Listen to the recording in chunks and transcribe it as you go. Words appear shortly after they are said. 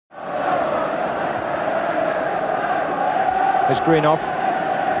There's Greenough.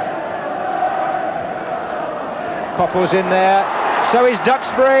 Coppell's in there. So is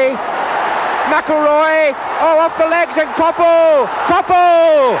Duxbury. McElroy. Oh, off the legs, and Coppell!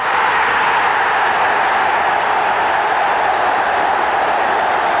 Coppell!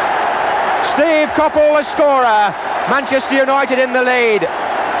 Steve Coppell, the scorer. Manchester United in the lead.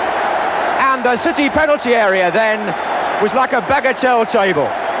 And the City penalty area then was like a bagatelle table.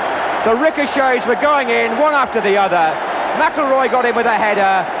 The ricochets were going in, one after the other. McElroy got in with a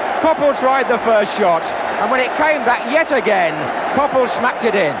header. Coppell tried the first shot. And when it came back yet again, Coppell smacked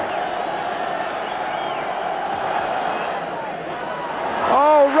it in.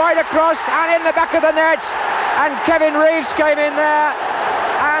 Oh, right across and in the back of the net. And Kevin Reeves came in there.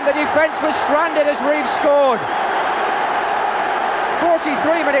 And the defence was stranded as Reeves scored.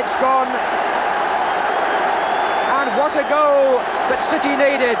 43 minutes gone. And what a goal that City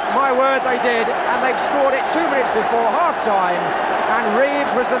needed. My word, they did. And they've scored it 2 minutes before half-time. And Reeves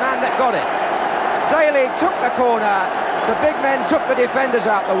was the man that got it. Daly took the corner. The big men took the defenders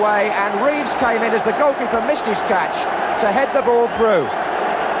out the way. And Reeves came in as the goalkeeper missed his catch to head the ball through.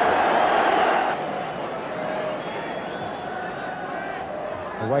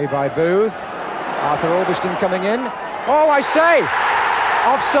 Away by Booth. Arthur Albiston coming in. Oh, I say!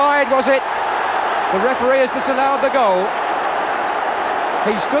 Offside, was it? The referee has disallowed the goal.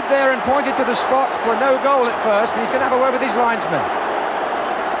 He stood there and pointed to the spot for no goal at first, but he's going to have a word with his linesman.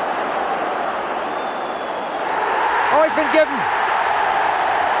 Oh, it's been given.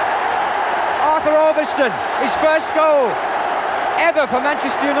 Arthur Albiston, his first goal ever for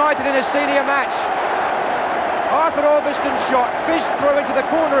Manchester United in a senior match. Arthur Albiston's shot fizzed through into the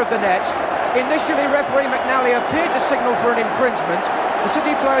corner of the net. Initially, referee McNally appeared to signal for an infringement. The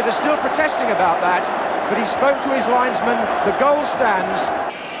City players are still protesting about that, but he spoke to his linesman. The goal stands.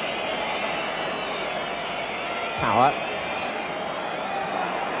 Power.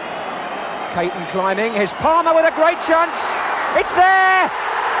 Caton climbing. Here's Palmer with a great chance. It's there!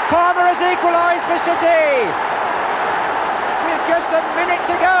 Palmer has equalised for City with just a minute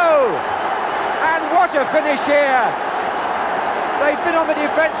to go. And what a finish here! They've been on the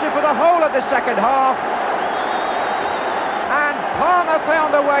defensive for the whole of the second half. And Palmer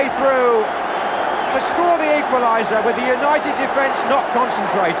found a way through to score the equaliser with the United defence not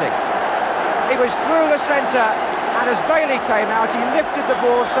concentrating. He was through the centre, and as Bailey came out, he lifted the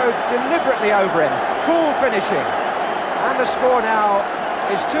ball so deliberately over him. Cool finishing. And the score now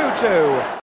is 2-2.